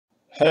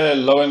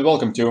Hello and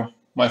welcome to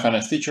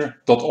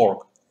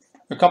myfinanceteacher.org.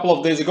 A couple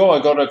of days ago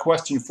I got a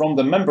question from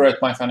the member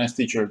at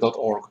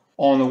myfinanceteacher.org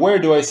on where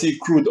do I see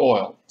crude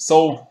oil.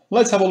 So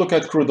let's have a look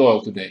at crude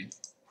oil today.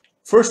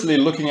 Firstly,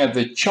 looking at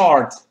the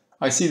chart,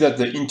 I see that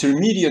the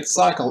intermediate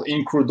cycle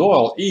in crude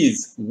oil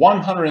is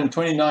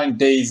 129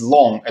 days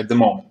long at the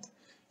moment.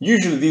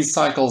 Usually these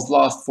cycles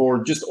last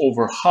for just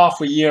over half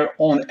a year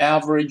on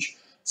average.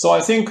 So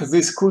I think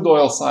this crude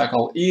oil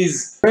cycle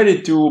is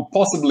ready to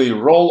possibly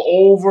roll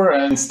over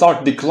and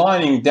start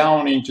declining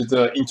down into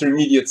the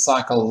intermediate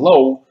cycle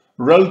low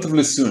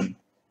relatively soon.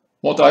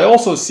 What I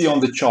also see on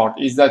the chart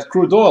is that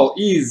crude oil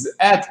is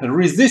at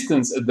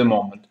resistance at the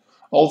moment.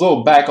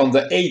 Although back on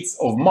the 8th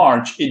of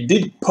March it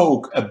did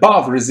poke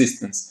above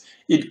resistance,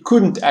 it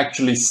couldn't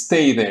actually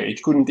stay there.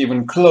 It couldn't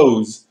even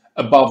close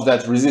above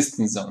that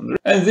resistance zone.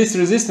 And this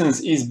resistance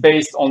is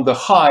based on the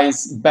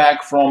highs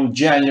back from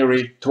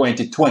January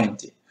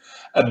 2020.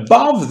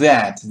 Above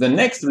that, the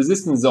next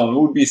resistance zone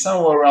would be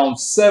somewhere around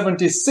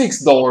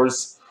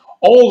 $76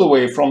 all the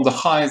way from the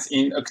highs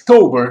in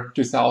October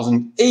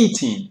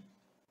 2018.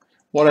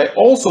 What I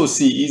also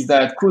see is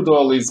that crude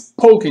oil is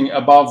poking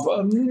above,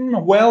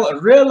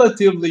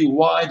 relatively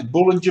wide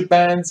Bollinger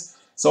Bands.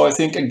 So I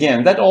think,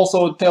 again, that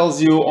also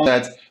tells you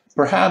that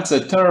perhaps a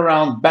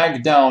turnaround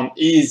back down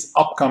is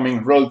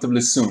upcoming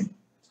relatively soon.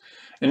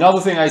 Another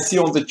thing I see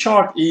on the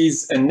chart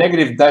is a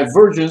negative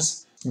divergence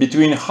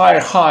between higher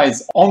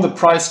highs on the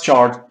price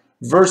chart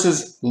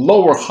versus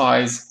lower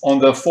highs on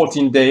the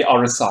 14-day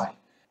RSI.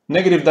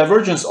 Negative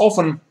divergence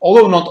often,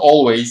 although not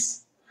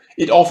always,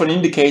 it often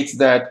indicates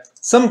that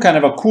some kind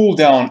of a cool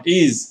down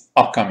is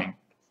upcoming.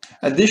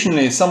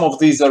 Additionally, some of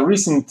these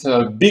recent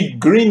big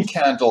green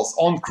candles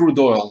on crude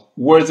oil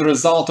were the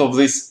result of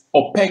this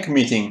OPEC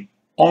meeting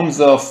on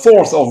the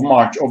 4th of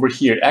March over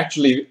here,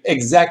 actually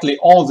exactly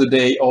on the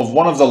day of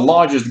one of the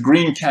largest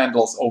green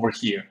candles over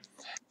here.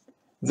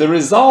 The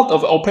result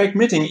of OPEC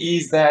meeting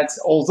is that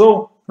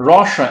although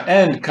Russia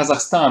and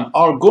Kazakhstan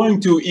are going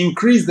to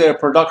increase their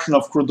production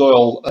of crude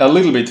oil a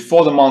little bit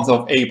for the month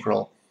of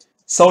April,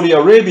 Saudi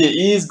Arabia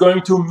is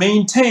going to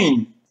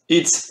maintain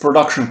its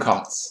production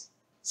cuts.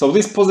 So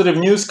this positive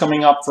news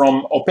coming up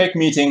from OPEC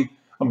meeting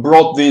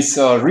brought this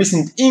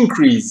recent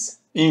increase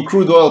in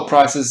crude oil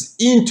prices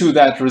into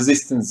that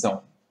resistance zone.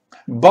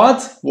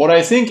 But what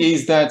I think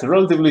is that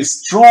relatively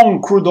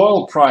strong crude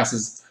oil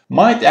prices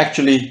might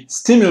actually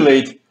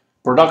stimulate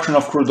production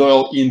of crude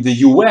oil in the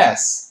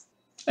US.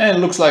 And it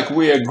looks like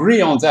we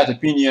agree on that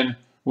opinion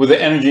with the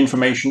Energy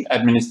Information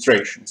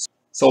Administration.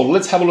 So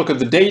let's have a look at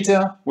the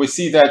data. We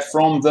see that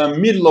from the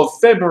middle of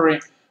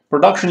February,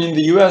 production in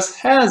the US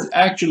has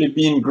actually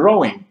been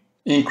growing,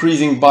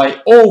 increasing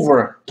by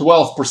over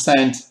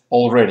 12%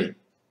 already.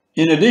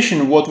 In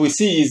addition, what we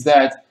see is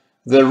that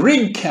the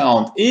rig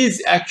count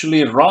is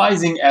actually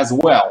rising as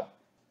well.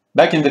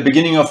 Back in the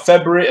beginning of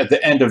February, at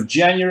the end of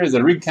January,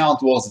 the rig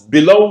count was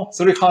below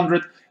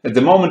 300. At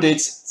the moment,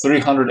 it's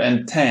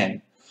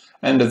 310.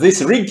 And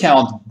this rig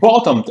count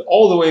bottomed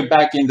all the way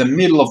back in the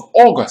middle of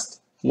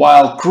August,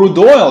 while crude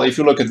oil, if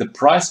you look at the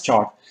price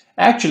chart,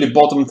 actually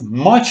bottomed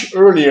much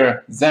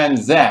earlier than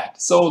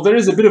that. So there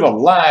is a bit of a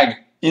lag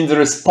in the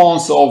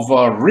response of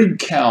rig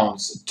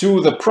counts to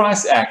the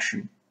price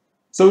action.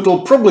 So it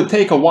will probably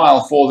take a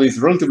while for these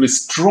relatively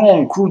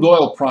strong crude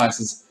oil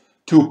prices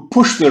to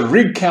push the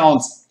rig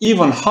counts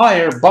even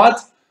higher, but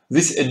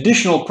this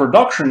additional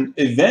production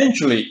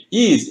eventually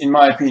is, in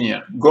my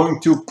opinion,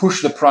 going to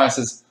push the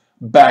prices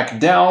back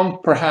down,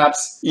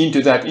 perhaps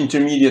into that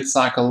intermediate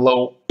cycle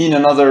low in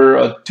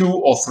another 2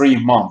 or 3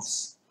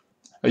 months.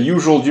 A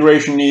usual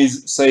duration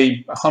is,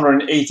 say,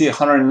 180,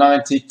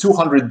 190,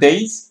 200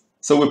 days.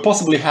 So we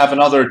possibly have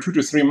another 2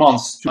 to 3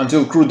 months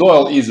until crude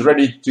oil is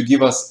ready to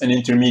give us an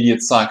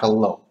intermediate cycle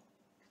low.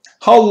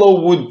 How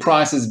low would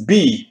prices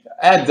be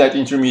at that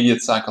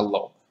intermediate cycle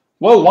low?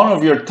 Well, one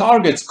of your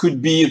targets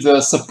could be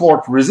the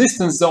support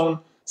resistance zone,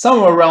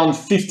 somewhere around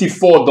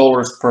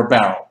 $54 per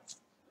barrel,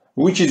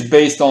 which is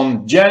based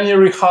on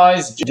January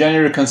highs,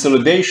 January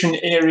consolidation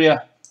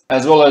area,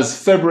 as well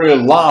as February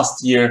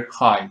last year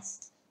highs.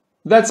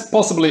 That's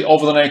possibly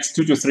over the next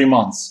 2 to 3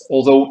 months,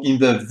 although in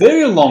the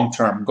very long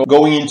term,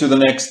 going into the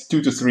next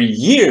 2 to 3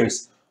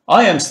 years,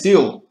 I am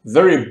still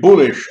very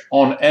bullish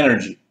on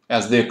energy,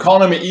 as the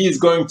economy is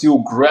going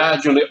to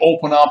gradually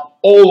open up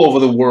all over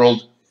the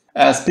world,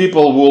 as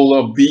people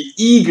will be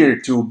eager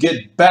to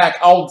get back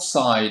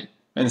outside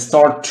and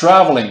start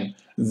traveling.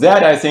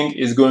 That, I think,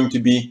 is going to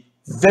be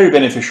very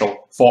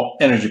beneficial for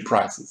energy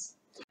prices.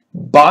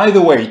 By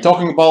the way,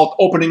 talking about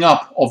opening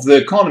up of the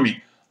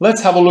economy,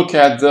 let's have a look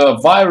at the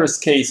virus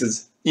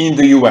cases in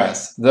the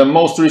US. The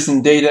most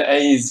recent data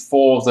is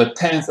for the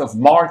 10th of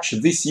March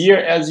this year,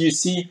 as you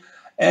see.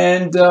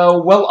 And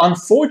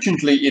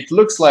unfortunately, it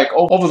looks like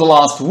over the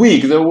last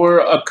week, there were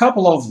a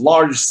couple of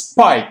large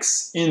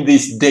spikes in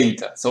this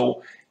data.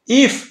 So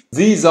if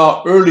these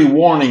are early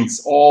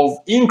warnings of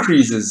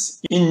increases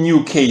in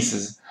new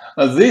cases,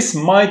 this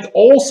might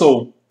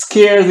also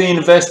scare the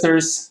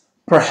investors,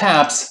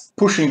 perhaps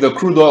pushing the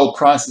crude oil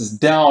prices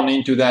down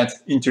into that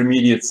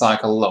intermediate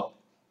cycle low.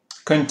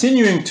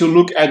 continuing to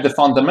look at the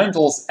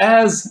fundamentals,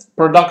 as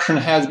production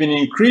has been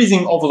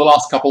increasing over the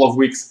last couple of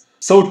weeks,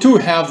 so too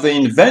have the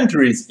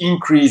inventories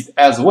increased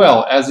as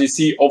well. As you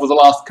see, over the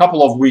last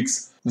couple of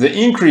weeks, the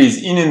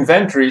increase in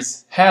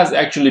inventories has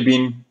actually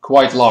been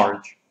quite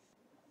large.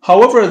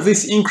 However,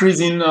 this increase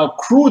in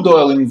crude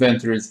oil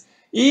inventories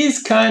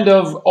is kind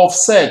of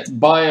offset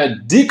by a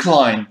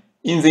decline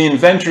in the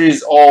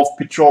inventories of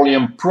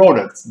petroleum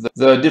products.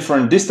 The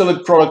different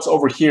distillate products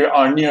over here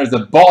are near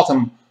the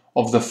bottom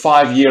of the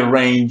 5-year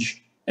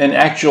range, and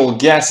actual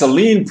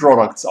gasoline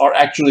products are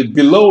actually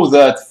below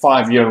that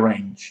 5-year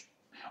range.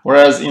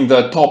 Whereas in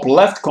the top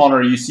left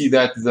corner, you see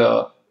that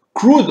the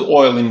crude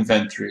oil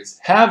inventories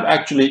have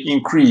actually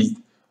increased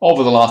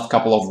over the last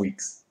couple of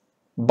weeks.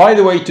 By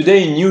the way,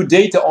 today new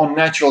data on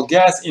natural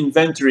gas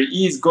inventory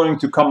is going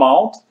to come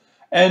out,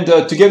 and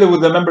together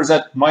with the members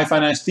at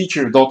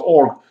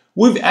myfinancesteacher.org,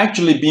 we've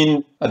actually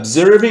been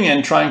observing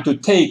and trying to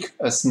take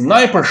a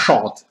sniper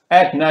shot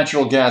at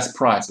natural gas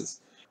prices.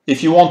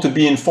 If you want to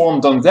be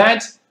informed on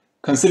that,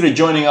 consider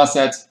joining us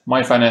at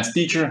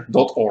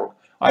myfinancesteacher.org.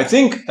 I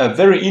think a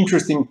very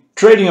interesting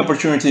trading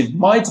opportunity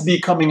might be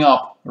coming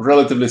up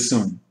relatively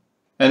soon.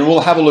 And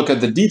we'll have a look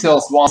at the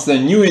details once the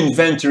new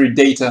inventory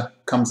data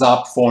comes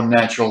up for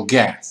natural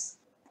gas.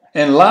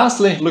 And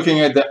lastly, looking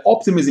at the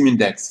optimism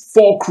index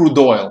for crude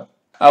oil,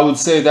 I would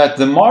say that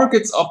the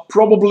markets are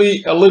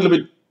probably a little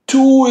bit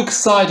too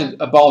excited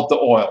about the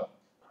oil.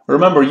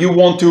 Remember, you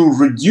want to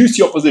reduce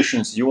your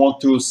positions, you want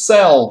to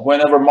sell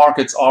whenever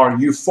markets are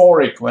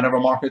euphoric, whenever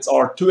markets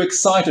are too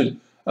excited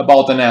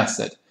about an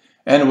asset.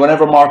 And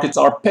whenever markets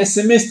are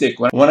pessimistic,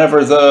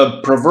 whenever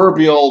the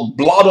proverbial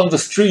blood on the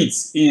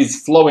streets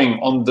is flowing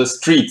on the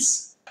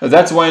streets,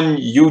 that's when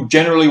you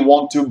generally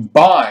want to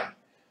buy.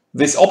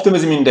 This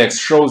optimism index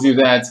shows you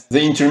that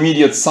the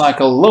intermediate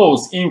cycle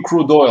lows in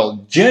crude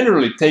oil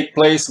generally take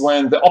place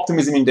when the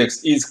optimism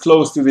index is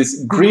close to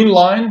this green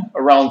line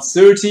around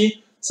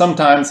 30.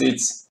 Sometimes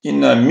it's in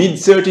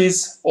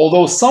mid-30s,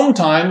 although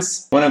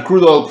sometimes when a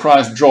crude oil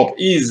price drop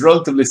is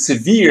relatively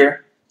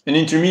severe, an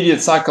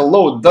intermediate cycle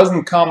low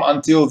doesn't come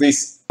until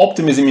this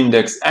optimism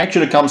index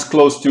actually comes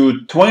close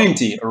to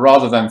 20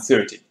 rather than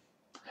 30.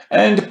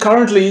 And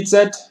currently it's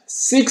at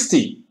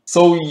 60.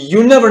 So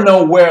you never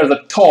know where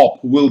the top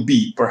will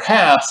be.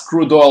 Perhaps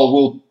crude oil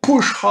will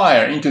push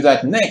higher into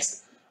that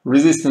next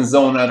resistance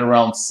zone at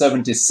around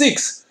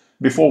 76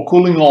 before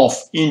cooling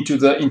off into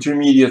the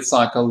intermediate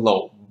cycle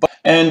low.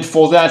 And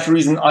for that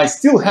reason, I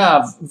still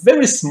have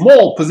very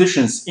small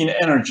positions in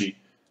energy.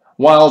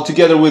 While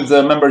together with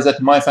the members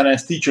at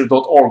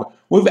myfinancesteacher.org,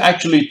 we've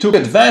actually took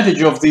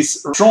advantage of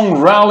this strong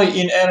rally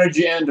in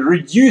energy and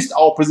reduced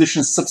our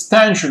positions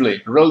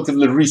substantially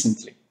relatively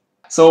recently.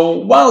 So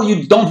while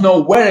you don't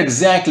know where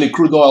exactly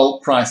crude oil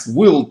price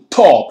will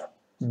top,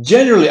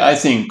 generally I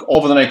think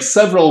over the next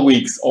several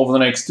weeks, over the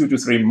next 2 to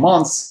 3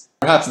 months,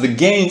 perhaps the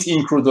gains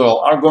in crude oil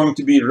are going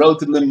to be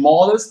relatively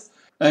modest,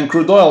 and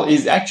crude oil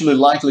is actually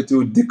likely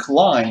to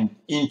decline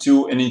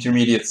into an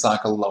intermediate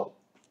cycle low.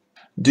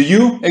 Do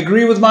you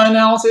agree with my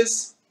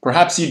analysis?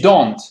 Perhaps you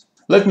don't.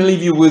 Let me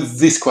leave you with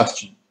this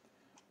question.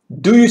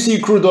 Do you see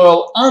crude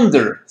oil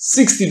under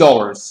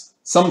 $60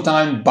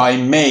 sometime by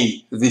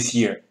May this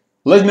year?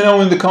 Let me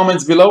know in the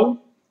comments below.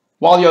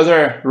 While you're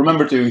there,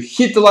 remember to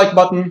hit the like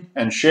button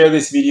and share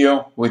this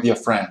video with your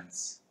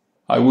friends.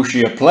 I wish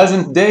you a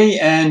pleasant day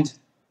and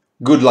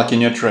good luck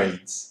in your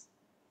trades.